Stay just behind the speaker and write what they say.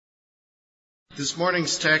This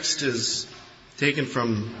morning's text is taken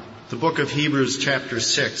from the book of Hebrews chapter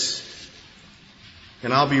 6,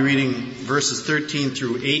 and I'll be reading verses 13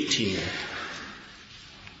 through 18.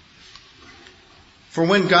 For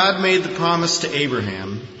when God made the promise to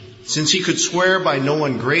Abraham, since he could swear by no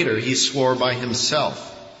one greater, he swore by himself,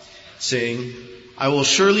 saying, I will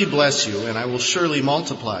surely bless you, and I will surely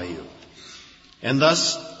multiply you. And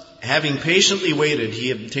thus, having patiently waited, he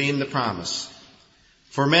obtained the promise.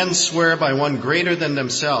 For men swear by one greater than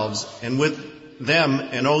themselves, and with them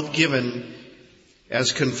an oath given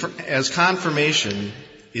as confirmation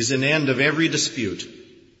is an end of every dispute.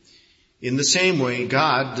 In the same way,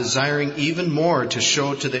 God, desiring even more to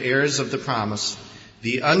show to the heirs of the promise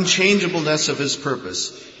the unchangeableness of his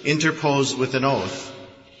purpose, interposed with an oath,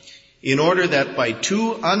 in order that by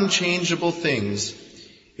two unchangeable things,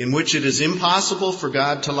 in which it is impossible for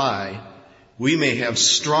God to lie, we may have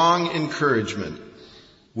strong encouragement,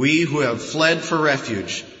 we who have fled for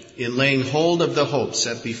refuge in laying hold of the hope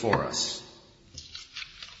set before us.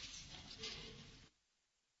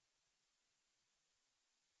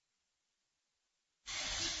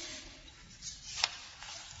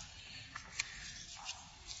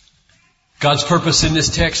 God's purpose in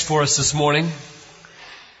this text for us this morning,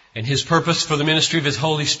 and His purpose for the ministry of His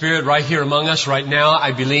Holy Spirit right here among us right now,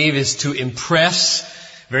 I believe, is to impress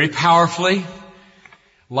very powerfully,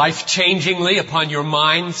 life-changingly upon your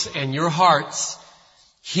minds and your hearts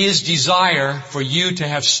His desire for you to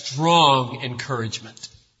have strong encouragement.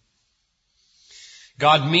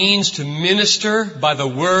 God means to minister by the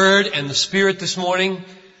Word and the Spirit this morning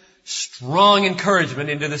strong encouragement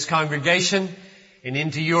into this congregation and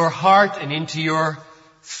into your heart and into your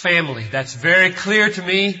family. That's very clear to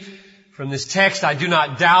me from this text. I do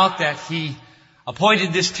not doubt that He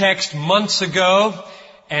appointed this text months ago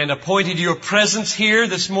and appointed your presence here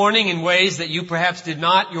this morning in ways that you perhaps did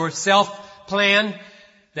not yourself plan,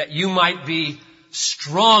 that you might be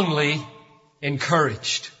strongly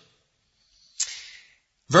encouraged.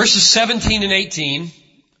 Verses 17 and 18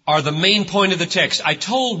 are the main point of the text. I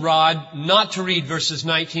told Rod not to read verses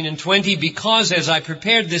 19 and 20 because as I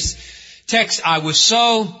prepared this text, I was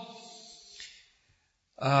so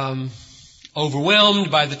overwhelmed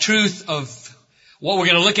by the truth of what we're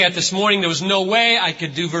going to look at this morning. There was no way I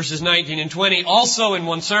could do verses 19 and 20 also in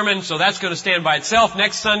one sermon, so that's going to stand by itself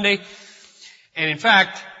next Sunday. And in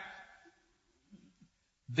fact,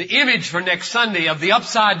 the image for next Sunday of the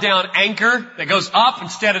upside down anchor that goes up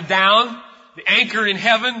instead of down, the anchor in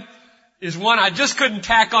heaven, is one I just couldn't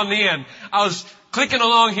tack on the end. I was clicking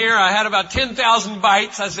along here. I had about 10,000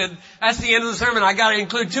 bytes. I said, that's the end of the sermon. I got to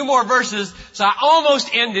include two more verses. So I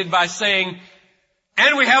almost ended by saying,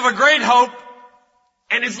 and we have a great hope,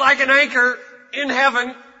 and it's like an anchor in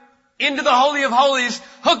heaven into the Holy of Holies,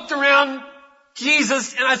 hooked around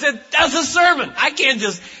Jesus. And I said, that's a sermon. I can't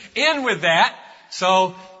just end with that.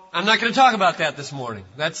 So I'm not going to talk about that this morning.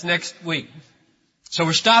 That's next week. So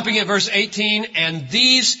we're stopping at verse 18, and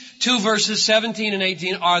these two verses, 17 and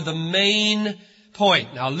 18, are the main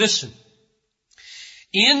point. Now listen.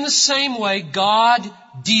 In the same way, God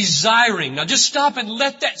desiring. Now just stop and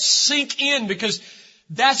let that sink in, because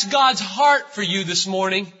that's God's heart for you this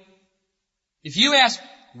morning. If you ask,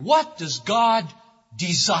 what does God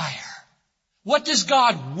desire? What does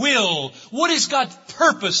God will? What is God's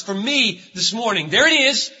purpose for me this morning? There it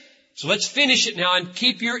is. So let's finish it now and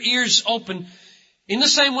keep your ears open. In the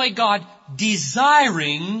same way, God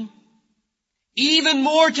desiring even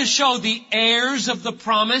more to show the heirs of the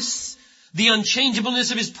promise, the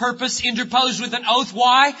unchangeableness of His purpose interposed with an oath.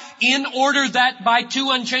 Why? In order that by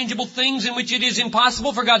two unchangeable things in which it is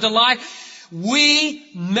impossible for God to lie, we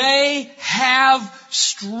may have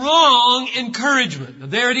strong encouragement. Now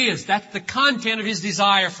there it is. That's the content of His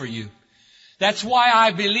desire for you. That's why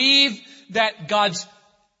I believe that God's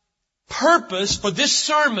purpose for this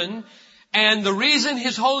sermon and the reason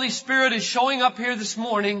His Holy Spirit is showing up here this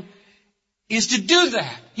morning is to do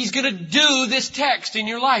that. He's going to do this text in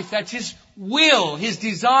your life. That's His will. His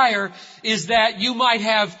desire is that you might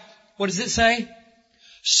have, what does it say?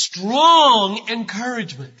 Strong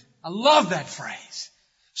encouragement. I love that phrase.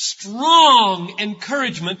 Strong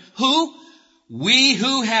encouragement. Who? We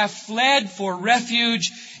who have fled for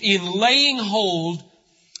refuge in laying hold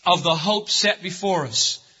of the hope set before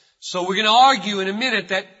us. So we're going to argue in a minute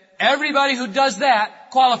that everybody who does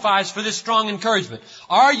that qualifies for this strong encouragement.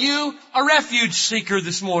 Are you a refuge seeker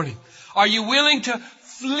this morning? Are you willing to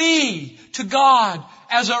flee to God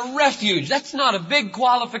as a refuge? That's not a big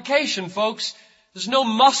qualification, folks. There's no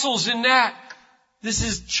muscles in that. This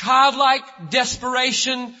is childlike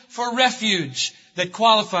desperation for refuge that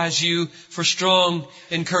qualifies you for strong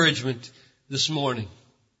encouragement this morning.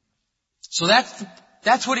 So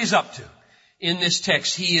that's what he's up to in this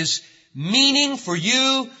text. He is meaning for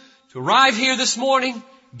you to arrive here this morning,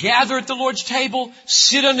 gather at the Lord's table,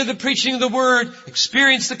 sit under the preaching of the Word,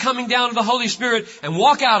 experience the coming down of the Holy Spirit, and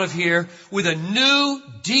walk out of here with a new,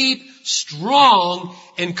 deep, strong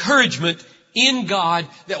encouragement in God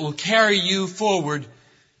that will carry you forward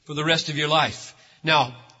for the rest of your life.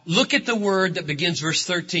 Now, look at the word that begins verse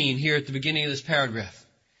 13 here at the beginning of this paragraph.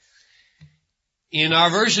 In our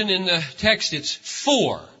version in the text, it's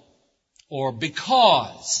for or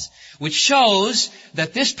because, which shows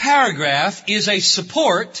that this paragraph is a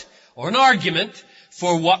support or an argument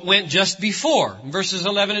for what went just before, in verses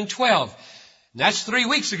 11 and 12. And that's 3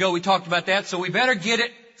 weeks ago we talked about that, so we better get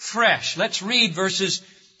it fresh. Let's read verses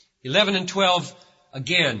 11 and 12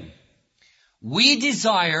 again. We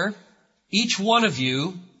desire each one of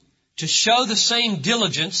you to show the same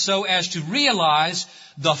diligence so as to realize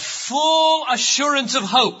the full assurance of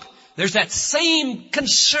hope. There's that same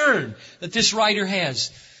concern that this writer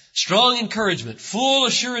has. Strong encouragement, full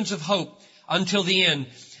assurance of hope until the end,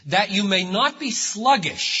 that you may not be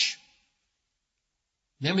sluggish.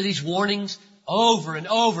 Remember these warnings over and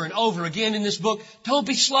over and over again in this book? Don't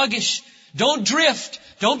be sluggish. Don't drift.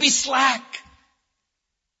 Don't be slack.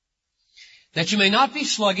 That you may not be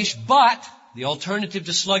sluggish, but the alternative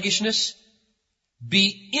to sluggishness,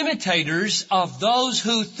 be imitators of those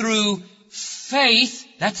who through faith,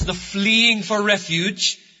 that's the fleeing for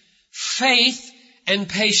refuge, faith and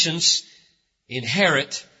patience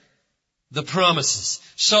inherit the promises.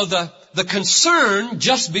 So the concern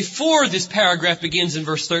just before this paragraph begins in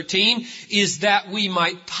verse 13 is that we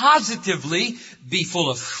might positively be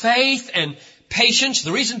full of faith and patience.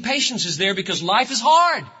 The reason patience is there because life is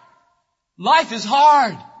hard. Life is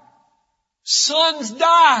hard. Sons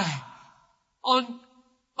die on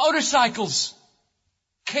motorcycles.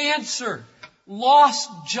 Cancer. Lost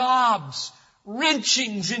jobs.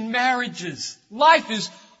 Wrenchings in marriages. Life is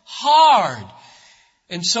hard.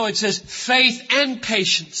 And so it says faith and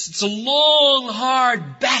patience. It's a long,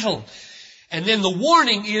 hard battle. And then the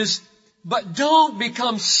warning is, but don't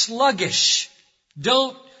become sluggish.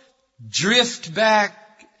 Don't drift back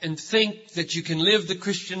and think that you can live the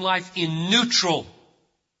Christian life in neutral.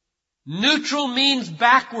 Neutral means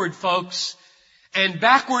backward, folks. And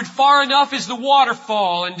backward far enough is the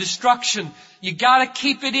waterfall and destruction. You gotta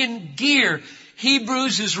keep it in gear.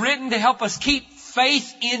 Hebrews is written to help us keep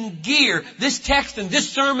faith in gear. This text and this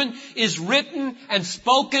sermon is written and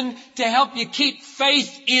spoken to help you keep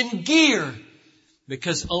faith in gear.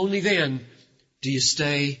 Because only then do you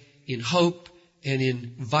stay in hope and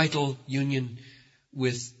in vital union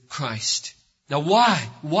with Christ. Now why?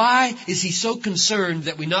 Why is he so concerned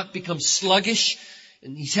that we not become sluggish?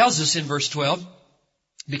 And he tells us in verse 12,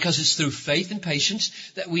 because it's through faith and patience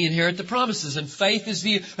that we inherit the promises. And faith is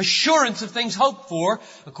the assurance of things hoped for,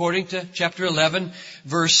 according to chapter 11,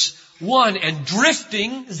 verse 1. And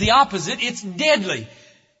drifting is the opposite. It's deadly.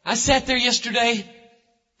 I sat there yesterday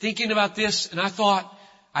thinking about this, and I thought,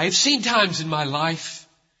 I have seen times in my life,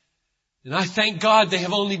 and I thank God they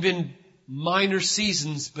have only been minor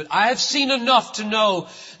seasons, but I have seen enough to know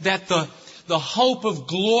that the hope of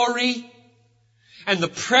glory and the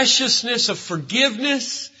preciousness of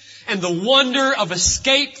forgiveness and the wonder of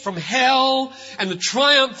escape from hell and the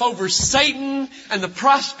triumph over Satan and the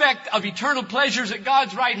prospect of eternal pleasures at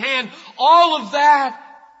God's right hand, all of that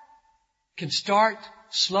can start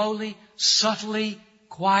slowly, subtly,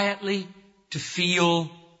 quietly to feel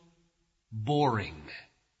boring,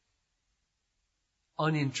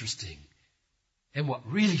 uninteresting. And what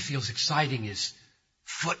really feels exciting is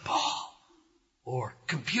football or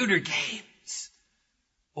computer games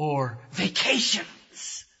or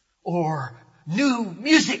vacations or new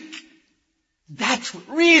music. That's what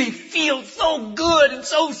really feels so good and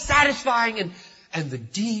so satisfying. And the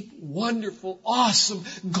deep, wonderful, awesome,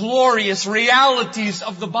 glorious realities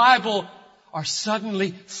of the Bible are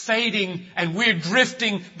suddenly fading and we're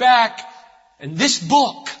drifting back. And this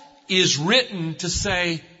book is written to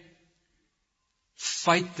say,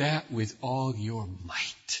 fight that with all your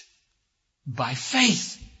might. By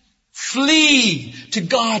faith. Flee to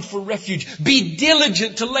God for refuge. Be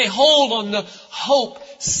diligent to lay hold on the hope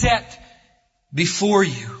set before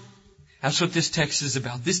you. That's what this text is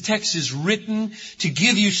about. This text is written to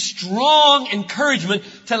give you strong encouragement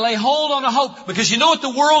to lay hold on a hope. Because you know what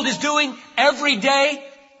the world is doing every day?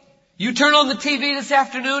 You turn on the TV this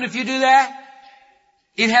afternoon, if you do that,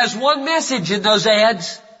 it has one message in those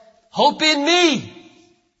ads. Hope in me.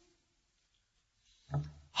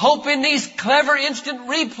 Hope in these clever instant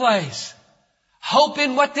replays. Hope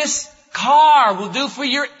in what this car will do for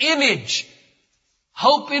your image.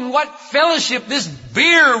 Hope in what fellowship this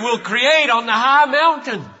beer will create on the high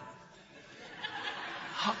mountain.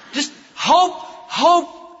 Just hope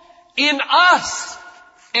in us.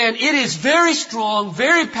 And it is very strong,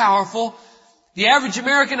 very powerful. The average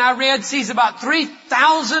American I read sees about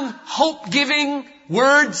 3,000 hope-giving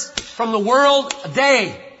words from the world a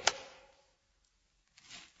day.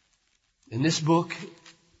 And this book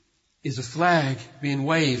is a flag being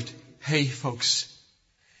waved. Hey folks,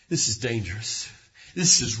 this is dangerous.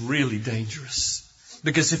 This is really dangerous.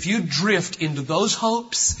 Because if you drift into those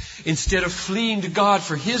hopes instead of fleeing to God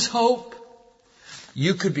for His hope,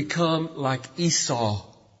 you could become like Esau.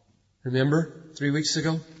 Remember 3 weeks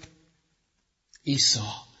ago?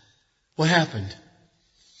 Esau. What happened?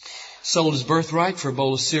 Sold his birthright for a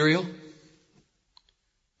bowl of cereal.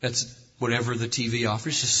 That's whatever the TV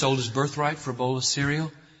offers. Just sold his birthright for a bowl of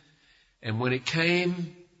cereal. And when it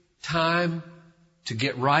came time to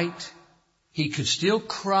get right, he could still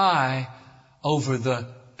cry over the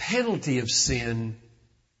penalty of sin,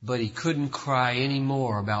 but he couldn't cry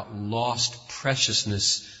anymore about lost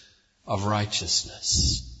preciousness of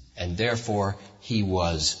righteousness. And therefore, he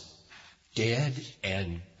was dead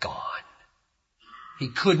and gone. He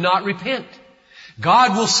could not repent.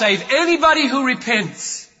 God will save anybody who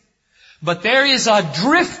repents. But there is a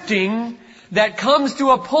drifting that comes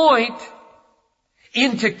to a point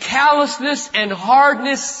into callousness and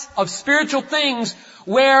hardness of spiritual things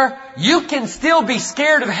where you can still be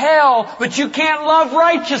scared of hell, but you can't love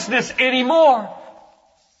righteousness anymore.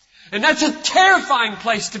 And that's a terrifying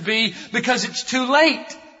place to be because it's too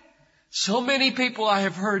late. So many people I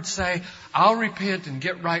have heard say, I'll repent and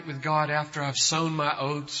get right with God after I've sown my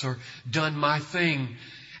oats or done my thing.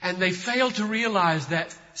 And they fail to realize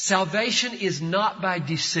that salvation is not by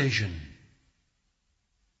decision.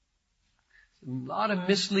 A lot of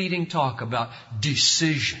misleading talk about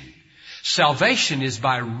decision. Salvation is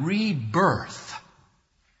by rebirth.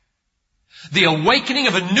 The awakening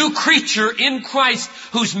of a new creature in Christ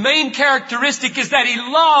whose main characteristic is that he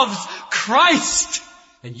loves Christ.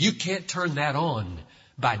 And you can't turn that on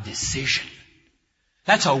by decision.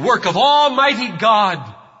 That's a work of Almighty God,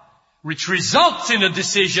 which results in a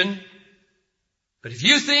decision. But if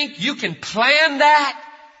you think you can plan that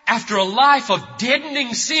after a life of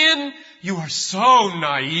deadening sin, you are so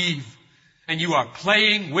naive and you are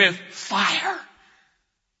playing with fire.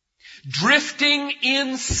 Drifting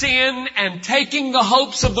in sin and taking the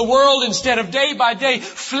hopes of the world instead of day by day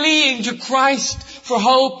fleeing to Christ for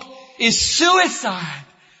hope is suicide.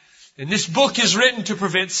 And this book is written to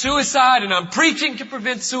prevent suicide, and I'm preaching to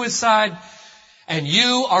prevent suicide. And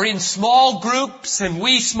you are in small groups, and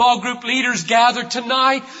we small group leaders gather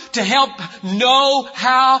tonight to help know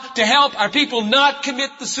how to help our people not commit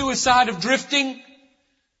the suicide of drifting.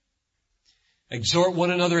 Exhort one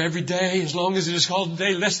another every day, as long as it is called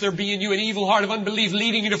today, lest there be in you an evil heart of unbelief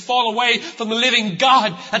leading you to fall away from the living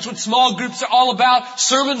God. That's what small groups are all about.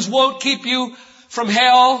 Sermons won't keep you from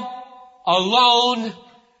hell alone.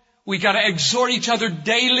 We got to exhort each other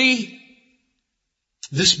daily.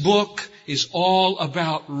 This book is all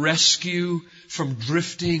about rescue from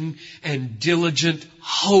drifting and diligent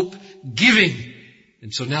hope giving.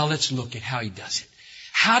 And so now let's look at how he does it.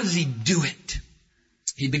 How does he do it?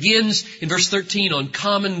 He begins in verse 13 on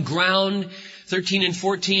common ground. 13 and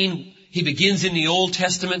 14, he begins in the Old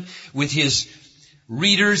Testament with his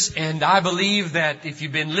readers. And I believe that if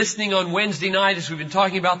you've been listening on Wednesday night as we've been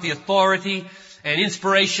talking about the authority and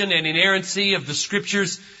inspiration and inerrancy of the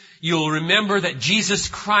Scriptures, you'll remember that Jesus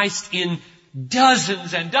Christ in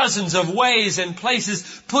dozens and dozens of ways and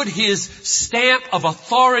places put His stamp of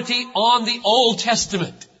authority on the Old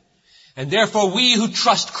Testament. And therefore we who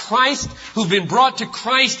trust Christ, who've been brought to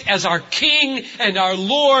Christ as our King and our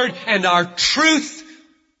Lord and our truth,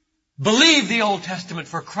 believe the Old Testament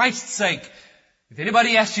for Christ's sake. If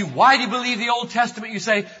anybody asks you, why do you believe the Old Testament? You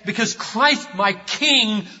say, because Christ, my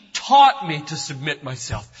King, taught me to submit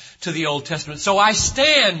myself to the Old Testament. So I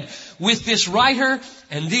stand with this writer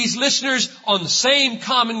and these listeners on the same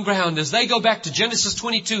common ground. As they go back to Genesis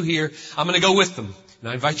 22 here, I'm going to go with them. And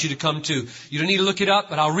I invite you to come too. You don't need to look it up,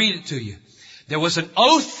 but I'll read it to you. There was an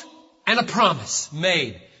oath and a promise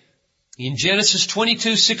made in Genesis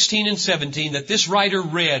 22, 16 and 17 that this writer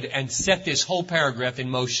read and set this whole paragraph in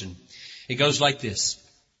motion. It goes like this.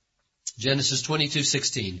 Genesis 22,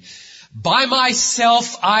 16. By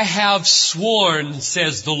myself I have sworn,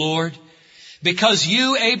 says the Lord, because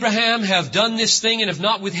you, Abraham, have done this thing and have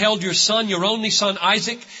not withheld your son, your only son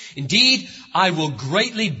Isaac. Indeed, I will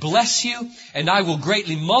greatly bless you, and I will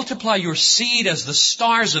greatly multiply your seed as the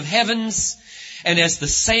stars of heavens and as the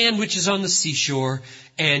sand which is on the seashore,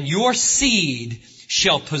 and your seed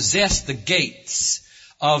shall possess the gates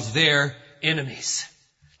of their enemies.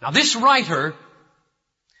 Now this writer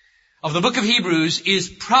of the book of Hebrews is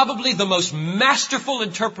probably the most masterful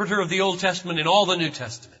interpreter of the Old Testament in all the New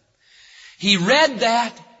Testament. He read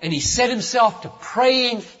that and he set himself to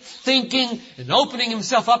praying, thinking, and opening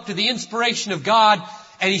himself up to the inspiration of God.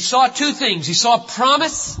 And he saw two things. He saw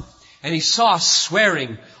promise and he saw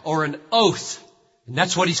swearing or an oath. And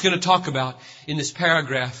that's what he's going to talk about in this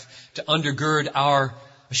paragraph to undergird our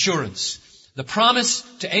assurance. The promise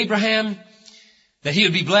to Abraham that he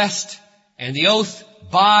would be blessed, and the oath,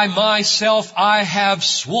 by myself I have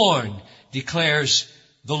sworn, declares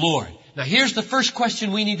the Lord. Now here's the first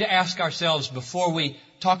question we need to ask ourselves before we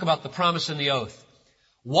talk about the promise and the oath.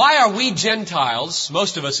 Why are we Gentiles?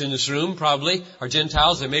 Most of us in this room probably are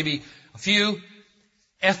Gentiles. There may be a few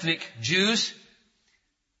ethnic Jews.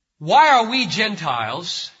 Why are we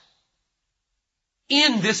Gentiles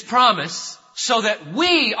in this promise so that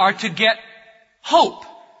we are to get hope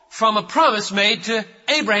from a promise made to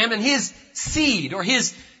Abraham and his seed or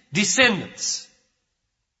his descendants?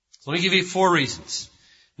 Let me give you 4 reasons.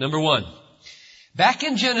 Number 1, back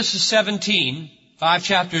in Genesis 17, 5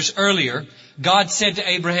 chapters earlier, God said to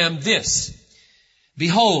Abraham this,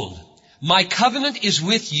 "Behold, my covenant is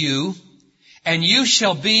with you, and you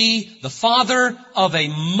shall be the father of a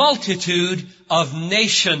multitude of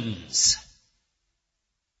nations."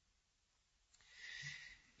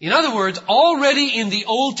 In other words, already in the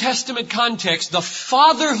Old Testament context, the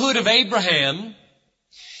fatherhood of Abraham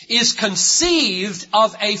is conceived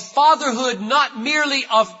of a fatherhood not merely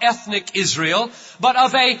of ethnic Israel, but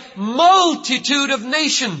of a multitude of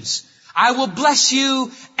nations. I will bless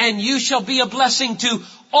you, and you shall be a blessing to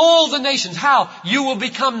all the nations. How? You will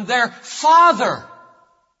become their father.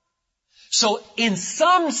 So in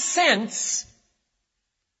some sense,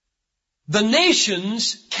 the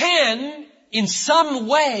nations can, in some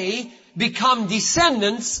way, become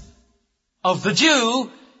descendants of the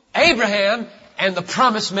Jew, Abraham, and the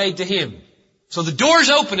promise made to him. So the door's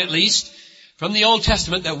open, at least, from the Old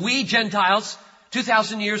Testament that we Gentiles,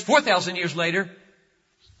 2,000 years, 4,000 years later,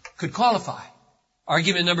 could qualify.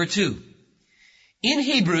 Argument number 2. In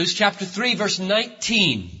Hebrews chapter 3, verse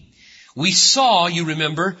 19, we saw, you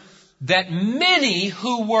remember, that many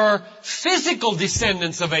who were physical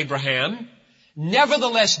descendants of Abraham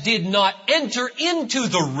nevertheless did not enter into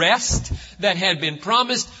the rest that had been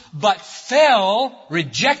promised, but fell,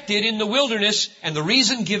 rejected in the wilderness, and the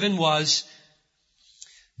reason given was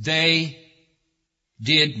they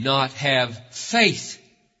did not have faith.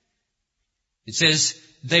 It says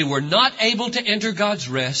they were not able to enter God's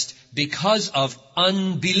rest because of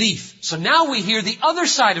unbelief. So now we hear the other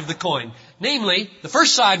side of the coin. Namely, the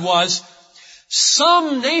first side was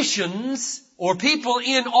some nations or people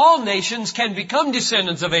in all nations can become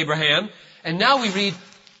descendants of Abraham. And now we read,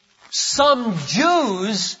 some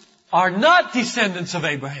Jews are not descendants of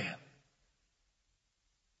Abraham.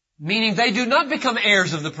 Meaning they do not become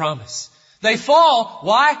heirs of the promise. They fall.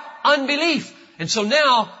 Why? Unbelief. And so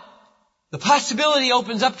now the possibility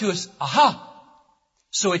opens up to us. Aha!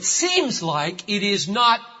 So it seems like it is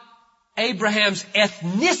not Abraham's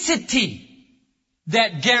ethnicity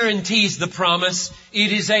that guarantees the promise.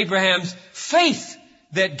 It is Abraham's faith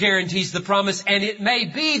that guarantees the promise. And it may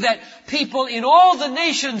be that people in all the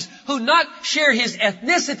nations who not share his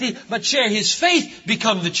ethnicity but share his faith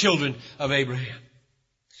become the children of Abraham.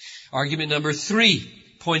 Argument number 3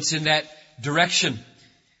 points in that direction.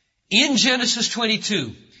 In Genesis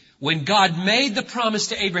 22, when God made the promise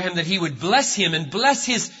to Abraham that he would bless him and bless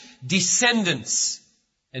his descendants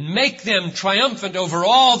and make them triumphant over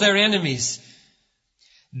all their enemies,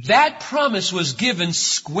 that promise was given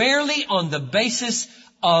squarely on the basis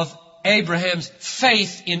of Abraham's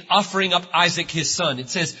faith in offering up Isaac his son. It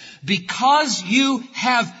says, because you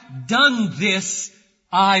have done this,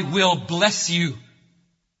 I will bless you.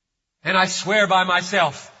 And I swear by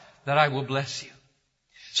myself that I will bless you.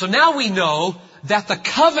 So now we know that the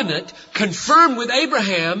covenant confirmed with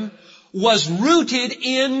Abraham was rooted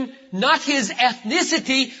in not his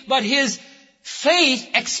ethnicity, but his faith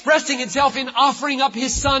expressing itself in offering up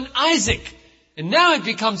his son Isaac. And now it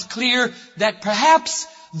becomes clear that perhaps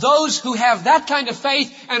those who have that kind of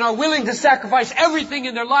faith and are willing to sacrifice everything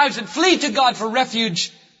in their lives and flee to God for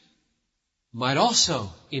refuge might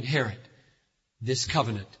also inherit this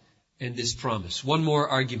covenant and this promise. One more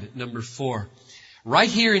argument, number 4. Right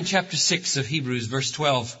here in chapter 6 of Hebrews, verse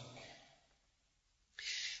 12.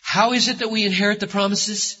 How is it that we inherit the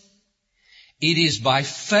promises? It is by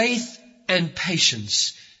faith and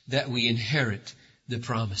patience that we inherit the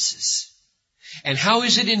promises. And how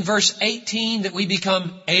is it in verse 18 that we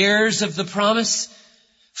become heirs of the promise?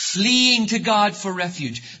 fleeing to God for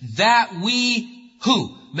refuge, that we,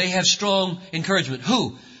 who may have strong encouragement,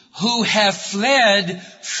 who have fled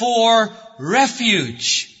for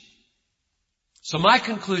refuge. So my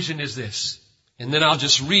conclusion is this, and then I'll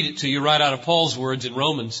just read it to you right out of Paul's words in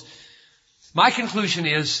Romans. My conclusion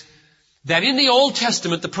is that in the Old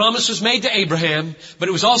Testament, the promise was made to Abraham, but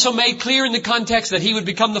it was also made clear in the context that he would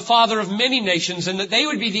become the father of many nations and that they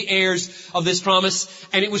would be the heirs of this promise.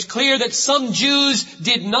 And it was clear that some Jews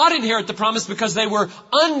did not inherit the promise because they were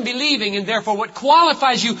unbelieving, and therefore what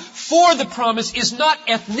qualifies you for the promise is not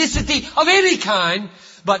ethnicity of any kind,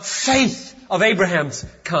 but faith of Abraham's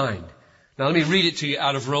kind. Now let me read it to you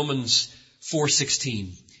out of Romans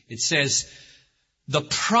 4:16. It says, "The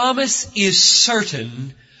promise is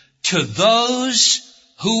certain to those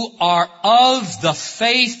who are of the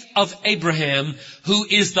faith of Abraham, who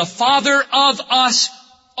is the father of us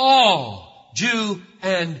all, Jew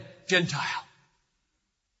and Gentile."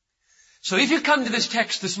 So if you come to this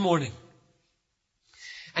text this morning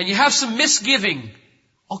and you have some misgiving,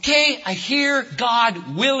 okay, I hear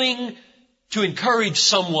God willing to encourage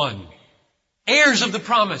someone, heirs of the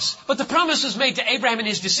promise, but the promise was made to Abraham and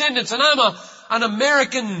his descendants, and I'm an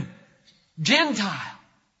American Gentile.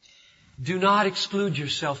 Do not exclude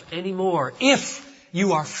yourself anymore. If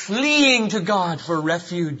you are fleeing to God for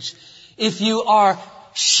refuge, if you are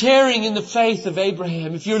sharing in the faith of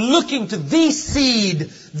Abraham, if you're looking to the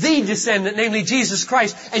seed, the descendant, namely Jesus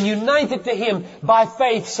Christ, and united to Him by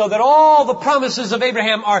faith so that all the promises of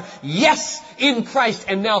Abraham are yes in Christ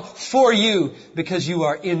and now for you because you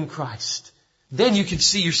are in Christ, then you can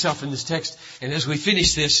see yourself in this text. And as we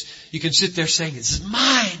finish this, you can sit there saying, "This is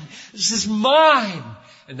mine. This is mine."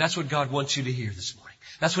 And that's what God wants you to hear this morning.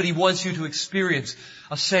 That's what He wants you to experience.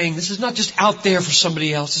 A saying, this is not just out there for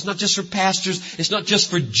somebody else. It's not just for pastors. It's not just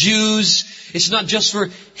for Jews. It's not just for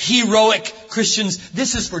heroic Christians.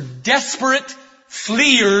 This is for desperate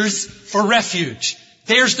fleers for refuge.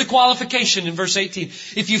 There's the qualification in verse 18.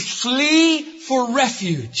 If you flee for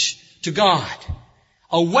refuge to God,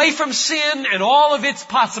 away from sin and all of its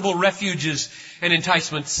possible refuges and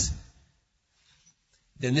enticements,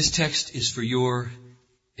 then this text is for your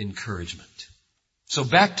encouragement. So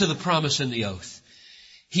back to the promise and the oath.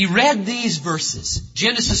 He read these verses,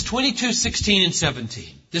 Genesis 22:16 and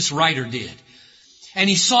 17. This writer did. And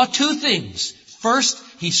he saw two things. First,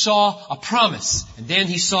 he saw a promise, and then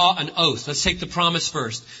he saw an oath. Let's take the promise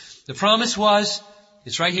first. The promise was,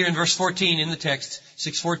 it's right here in verse 14 in the text,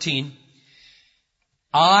 6:14.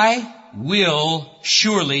 I will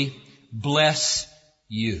surely bless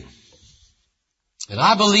you. And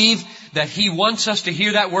I believe that He wants us to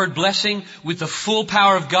hear that word blessing with the full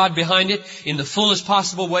power of God behind it in the fullest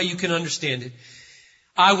possible way you can understand it.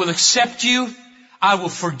 I will accept you. I will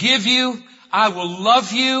forgive you. I will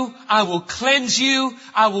love you. I will cleanse you.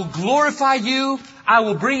 I will glorify you. I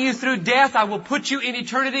will bring you through death. I will put you in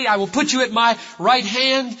eternity. I will put you at my right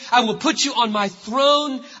hand. I will put you on my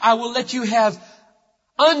throne. I will let you have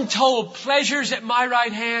untold pleasures at my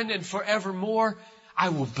right hand, and forevermore I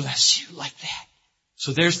will bless you like that.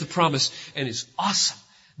 So there's the promise, and it's awesome.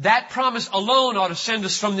 That promise alone ought to send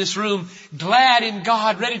us from this room glad in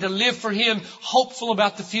God, ready to live for Him, hopeful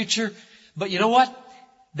about the future. But you know what?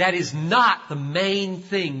 That is not the main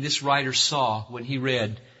thing this writer saw when he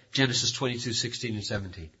read Genesis 22:16 and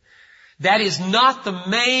 17. That is not the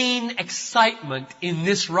main excitement in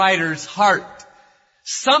this writer's heart.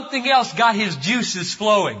 Something else got his juices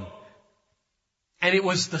flowing. And it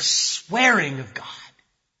was the swearing of God.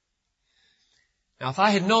 Now, if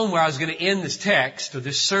I had known where I was going to end this text or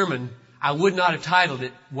this sermon, I would not have titled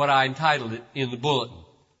it what I entitled it in the bulletin.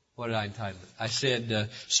 What did I entitle it? I said,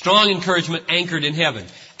 Strong Encouragement Anchored in Heaven.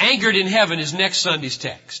 Anchored in Heaven is next Sunday's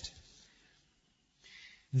text.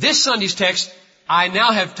 This Sunday's text, I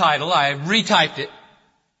now have titled, I have retyped it,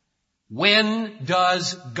 When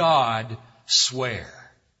Does God Swear?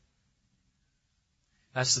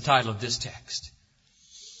 That's the title of this text.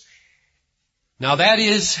 Now that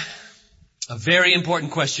is a very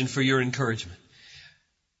important question for your encouragement.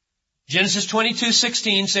 Genesis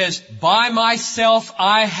 22:16 says, By myself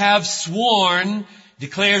I have sworn,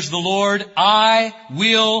 declares the Lord, I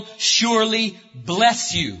will surely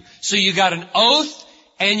bless you. So you got an oath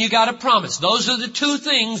and you got a promise. Those are the two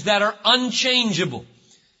things that are unchangeable.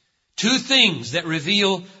 Two things that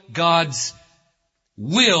reveal God's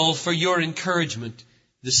will for your encouragement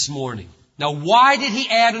this morning. Now, why did He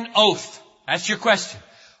add an oath? That's your question.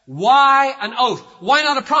 Why an oath? Why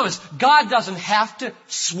not a promise? God doesn't have to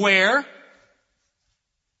swear.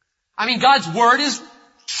 I mean, God's word is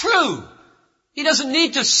true. He doesn't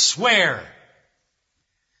need to swear.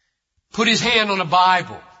 Put his hand on a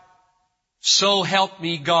Bible. So help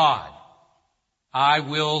me God, I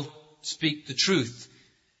will speak the truth.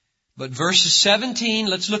 But verses 17,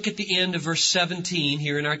 let's look at the end of verse 17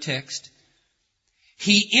 here in our text.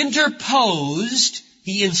 He interposed,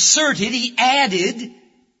 he inserted, he added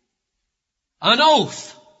an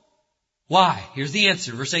oath. Why? Here's the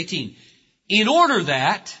answer, verse 18. In order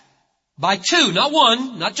that, by two, not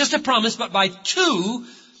one, not just a promise, but by two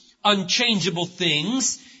unchangeable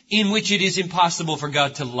things in which it is impossible for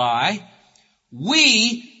God to lie,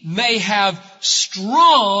 we may have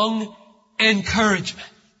strong encouragement.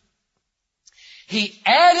 He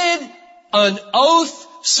added an oath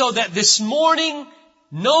so that this morning,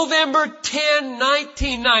 November 10,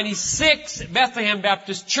 1996, at Bethlehem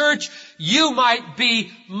Baptist Church, you might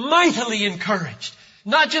be mightily encouraged.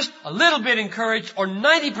 Not just a little bit encouraged or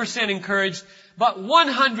 90% encouraged, but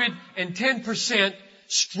 110%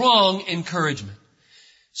 strong encouragement.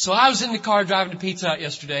 So I was in the car driving to Pizza Hut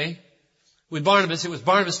yesterday with Barnabas. It was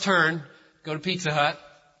Barnabas' turn to go to Pizza Hut.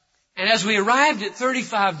 And as we arrived at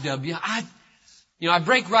 35W, I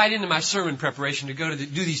break right into my sermon preparation to go to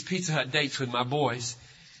do these Pizza Hut dates with my boys.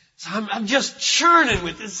 So I'm just churning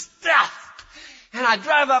with this stuff. And I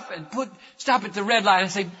drive up and stop at the red light and I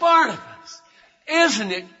say, Barnabas,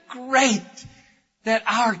 isn't it great that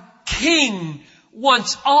our King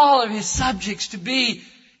wants all of His subjects to be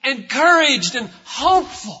encouraged and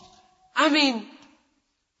hopeful? I mean,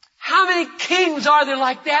 how many kings are there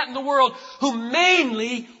like that in the world who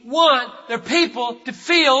mainly want their people to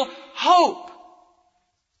feel hope?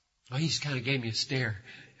 Well, he just kind of gave me a stare.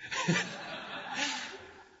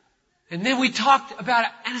 And then we talked about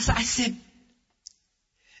it, and I said,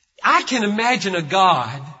 I can imagine a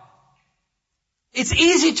God. It's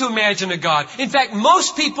easy to imagine a God. In fact,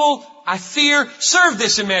 most people, I fear, serve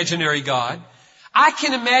this imaginary God. I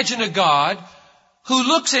can imagine a God who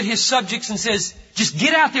looks at His subjects and says, just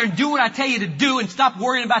get out there and do what I tell you to do and stop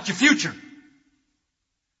worrying about your future.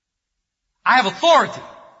 I have authority.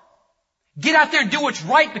 Get out there and do what's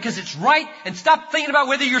right because it's right and stop thinking about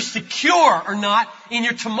whether you're secure or not in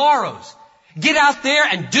your tomorrows. Get out there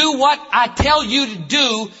and do what I tell you to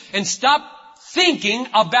do and stop thinking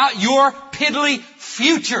about your piddly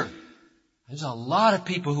future. There's a lot of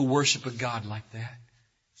people who worship a God like that.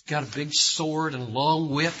 He's got a big sword and a long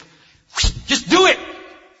whip. Just do it.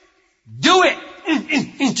 Do it.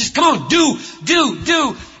 Just come on, do.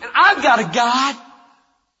 And I've got a God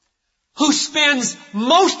who spends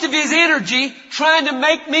most of His energy trying to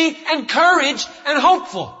make me encouraged and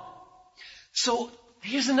hopeful. So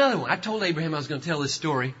here's another one. I told Abraham I was going to tell this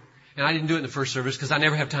story, and I didn't do it in the first service because I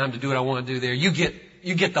never have time to do what I want to do there. You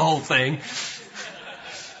get the whole thing.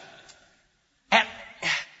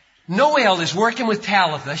 Noelle is working with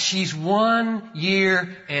Talitha. She's 1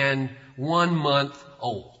 year and 1 month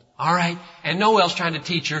old. All right? And Noelle's trying to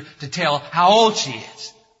teach her to tell how old she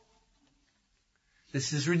is.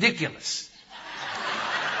 This is ridiculous.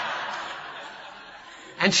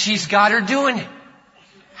 And she's got her doing it.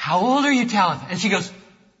 How old are you, Talitha? And she goes,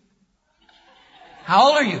 how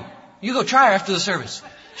old are you? You go try her after the service.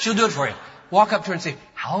 She'll do it for you. Walk up to her and say,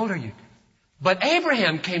 how old are you? But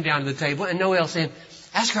Abraham came down to the table and Noelle said,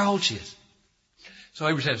 ask her how old she is. So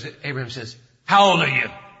Abraham says, how old are you?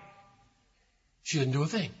 She didn't do a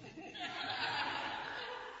thing.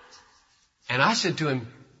 And I said to him,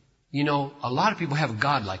 you know, a lot of people have a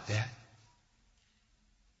God like that.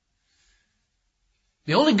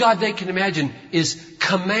 The only God they can imagine is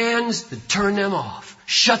commands that turn them off,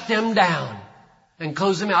 shut them down, and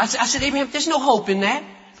close them out. I said, Abraham, there's no hope in that.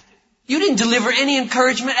 You didn't deliver any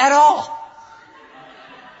encouragement at all.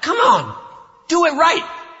 Come on, do it right.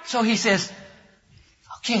 So he says,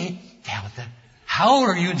 okay, Talitha, how old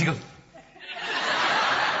are you? And she goes,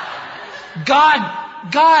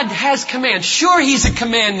 God has commands. Sure, He's a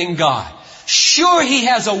commanding God. Sure, He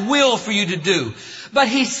has a will for you to do. But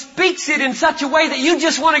He speaks it in such a way that you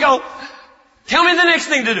just want to go, tell me the next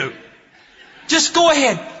thing to do. Just go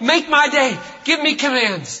ahead. Make my day. Give me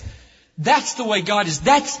commands. That's the way God is.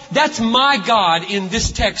 That's my God in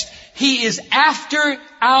this text. He is after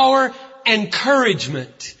our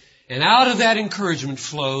encouragement. And out of that encouragement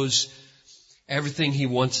flows everything He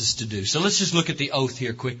wants us to do. So let's just look at the oath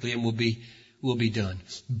here quickly and we'll be done.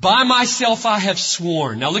 By myself I have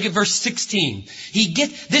sworn. Now look at verse 16.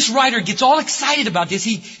 This writer gets all excited about this.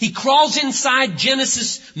 He crawls inside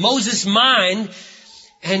Moses' mind,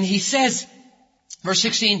 and he says, verse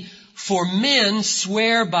 16, for men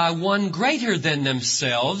swear by one greater than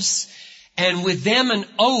themselves, and with them an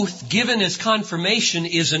oath given as confirmation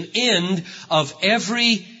is an end of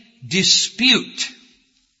every dispute.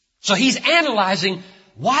 So he's analyzing,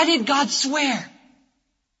 why did God swear?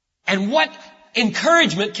 And what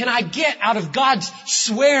encouragement can I get out of God's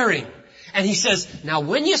swearing? And he says, now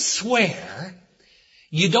when you swear,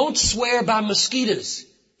 you don't swear by mosquitoes.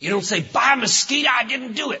 You don't say, by a mosquito, I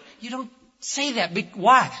didn't do it. You don't say that.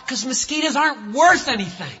 Why? Because mosquitoes aren't worth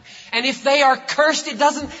anything. And if they are cursed, it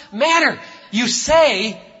doesn't matter. You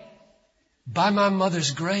say, by my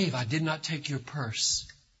mother's grave, I did not take your purse.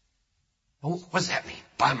 Oh, what does that mean?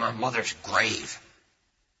 By my mother's grave.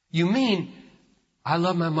 You mean, I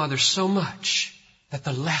love my mother so much that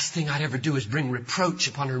the last thing I'd ever do is bring reproach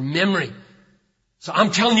upon her memory. So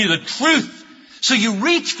I'm telling you the truth. So you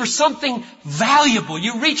reach for something valuable.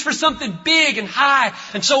 You reach for something big and high.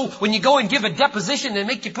 And so when you go and give a deposition, they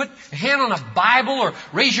make you put a hand on a Bible or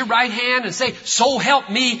raise your right hand and say, so help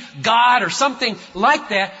me God, or something like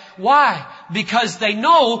that. Why? Because they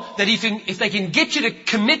know that if they can get you to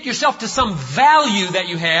commit yourself to some value that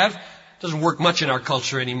you have, doesn't work much in our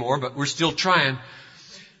culture anymore, but we're still trying.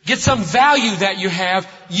 Get some value that you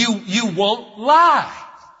have, you won't lie.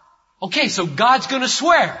 Okay, so God's going to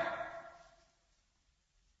swear.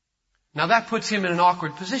 Now that puts him in an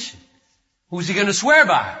awkward position. Who's he going to swear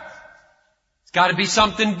by? It's got to be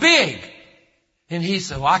something big. And he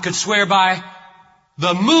said, well, I could swear by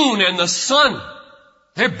the moon and the sun.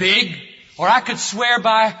 They're big. Or I could swear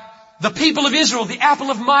by the people of Israel, the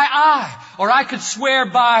apple of my eye. Or I could swear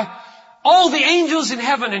by all the angels in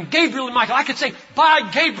heaven and Gabriel and Michael. I could say, by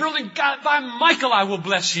Gabriel and God, by Michael I will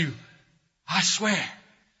bless you. I swear.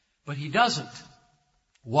 But he doesn't.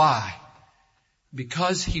 Why?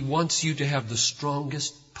 Because he wants you to have the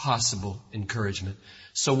strongest possible encouragement.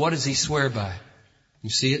 So what does he swear by? You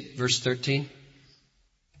see it? Verse 13.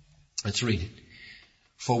 Let's read it.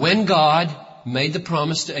 For when God made the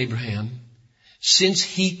promise to Abraham, since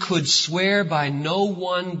he could swear by no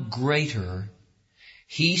one greater,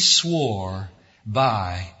 he swore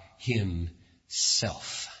by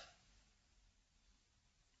himself.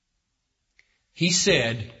 He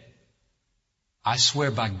said, I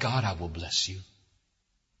swear by God I will bless you.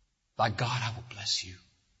 By God I will bless you.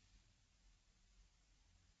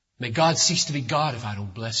 May God cease to be God if I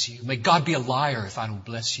don't bless you. May God be a liar if I don't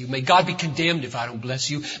bless you. May God be condemned if I don't bless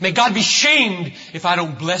you. May God be shamed if I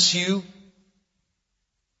don't bless you.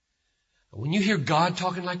 When you hear God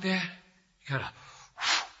talking like that, you kind of,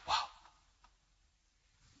 wow.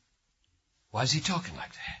 Why is he talking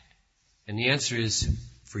like that? And the answer is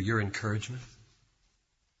for your encouragement.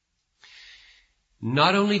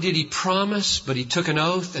 Not only did he promise, but he took an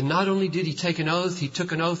oath. And not only did he take an oath, he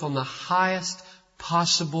took an oath on the highest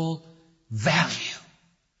possible value.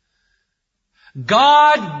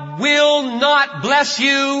 God will not bless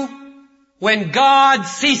you when God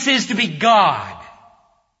ceases to be God.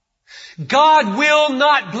 God will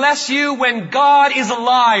not bless you when God is a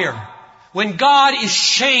liar, when God is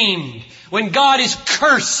shamed, when God is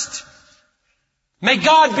cursed. May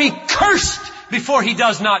God be cursed before he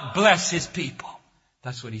does not bless his people.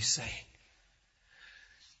 That's what he's saying.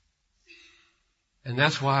 And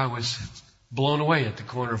that's why I was blown away at the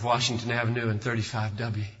corner of Washington Avenue and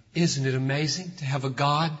 35W. Isn't it amazing to have a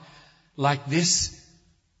God like this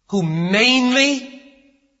who mainly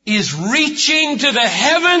is reaching to the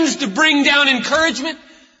heavens to bring down encouragement?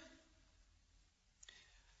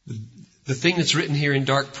 The thing that's written here in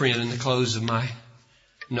dark print in the close of my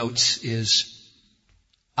notes is,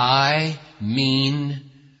 I mean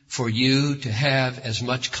for you to have as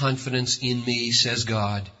much confidence in me, says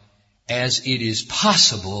God, as it is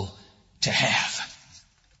possible to have.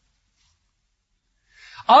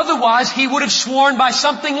 Otherwise, he would have sworn by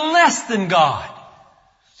something less than God.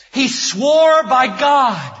 He swore by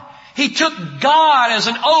God. He took God as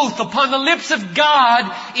an oath upon the lips of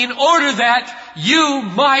God in order that you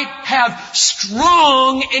might have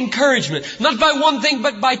strong encouragement. Not by one thing,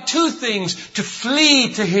 but by two things. To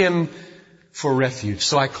flee to him for refuge.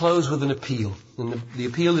 So I close with an appeal. And the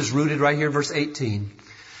appeal is rooted right here in verse 18.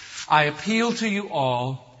 I appeal to you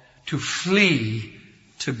all to flee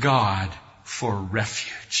to God for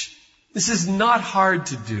refuge. This is not hard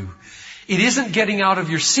to do. It isn't getting out of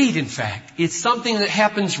your seat, in fact. It's something that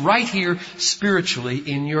happens right here spiritually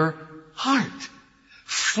in your heart.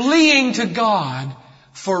 Fleeing to God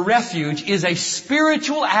for refuge is a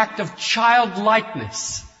spiritual act of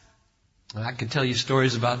childlikeness. I could tell you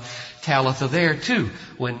stories about Talitha there too,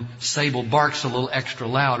 when Sable barks a little extra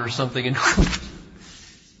loud or something, and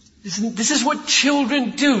this is what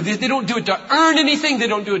children do. They don't do it to earn anything. They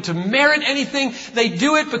don't do it to merit anything. They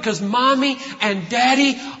do it because mommy and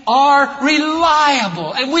daddy are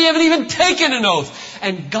reliable. And we haven't even taken an oath.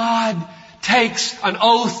 And God takes an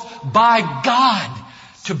oath by God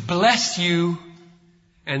to bless you.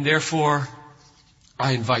 And therefore,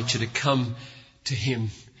 I invite you to come to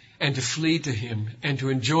him and to flee to Him and to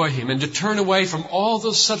enjoy Him and to turn away from all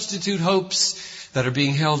those substitute hopes that are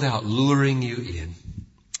being held out, luring you in.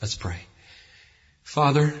 Let's pray.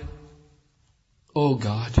 Father, oh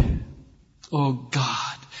God,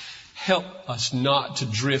 help us not to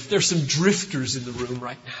drift. There's some drifters in the room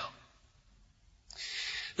right now.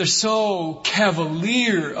 They're so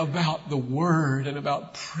cavalier about the Word and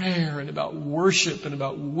about prayer and about worship and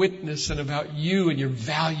about witness and about you and your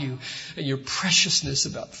value and your preciousness,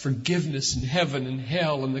 about forgiveness and heaven and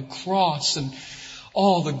hell and the cross and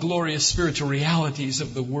all the glorious spiritual realities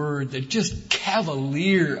of the Word. They're just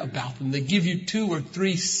cavalier about them. They give you 2 or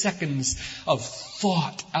 3 seconds of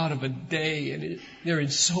thought out of a day, and they're in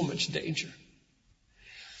so much danger.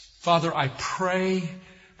 Father, I pray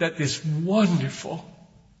that this wonderful,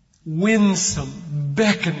 winsome,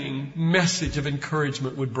 beckoning message of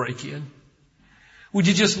encouragement would break in. Would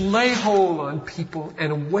you just lay hold on people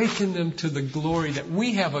and awaken them to the glory that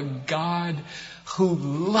we have a God who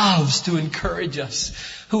loves to encourage us,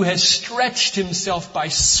 who has stretched Himself by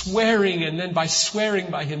swearing and then by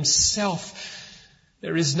swearing by Himself.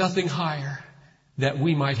 There is nothing higher that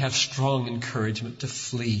we might have strong encouragement to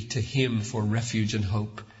flee to Him for refuge and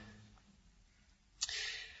hope.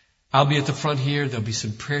 I'll be at the front here. There'll be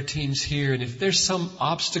some prayer teams here. And if there's some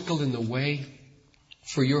obstacle in the way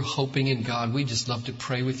for your hoping in God, we just love to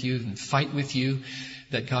pray with you and fight with you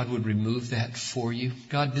that God would remove that for you.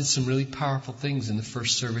 God did some really powerful things in the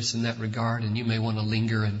first service in that regard, and you may want to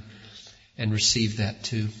linger and receive that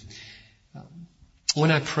too.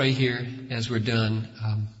 When I pray here, as we're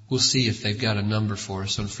done, we'll see if they've got a number for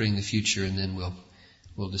us on Freeing the Future, and then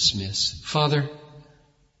we'll dismiss. Father,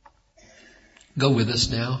 go with us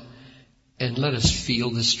now and let us feel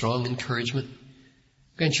this strong encouragement.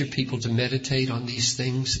 Grant your people to meditate on these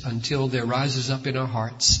things until there rises up in our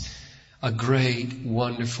hearts a great,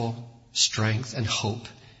 wonderful strength and hope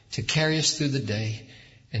to carry us through the day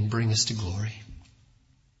and bring us to glory.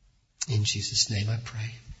 In Jesus' name I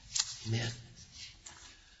pray. Amen.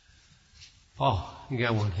 Oh, you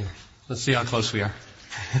got one here. Let's see how close we are.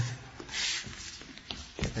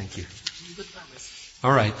 Thank you.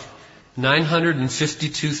 All right.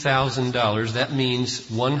 $952,000. That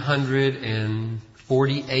means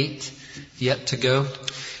 148 yet to go.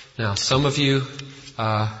 Now, some of you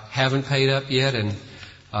haven't paid up yet, and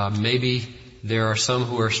maybe there are some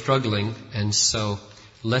who are struggling, and so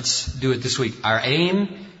let's do it this week. Our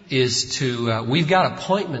aim is to, we've got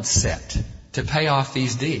appointments set to pay off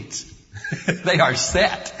these deeds. They are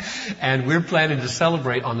set, and we're planning to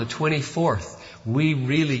celebrate on the 24th. We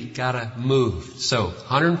really gotta move. So,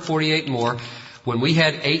 148 more. When we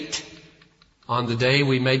had 8 on the day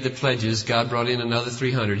we made the pledges, God brought in another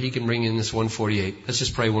 300. He can bring in this 148. Let's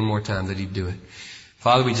just pray one more time that He'd do it.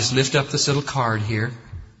 Father, we just lift up this little card here.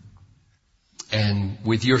 And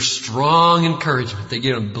with your strong encouragement that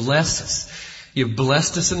you're going to bless us. You've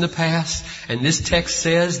blessed us in the past. And this text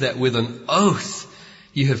says that with an oath,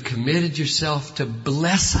 you have committed yourself to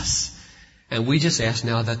bless us. And we just ask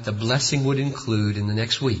now that the blessing would include in the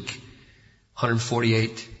next week,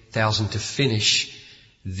 148,000 to finish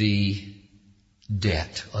the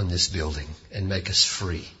debt on this building and make us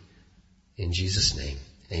free. In Jesus' name,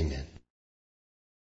 amen.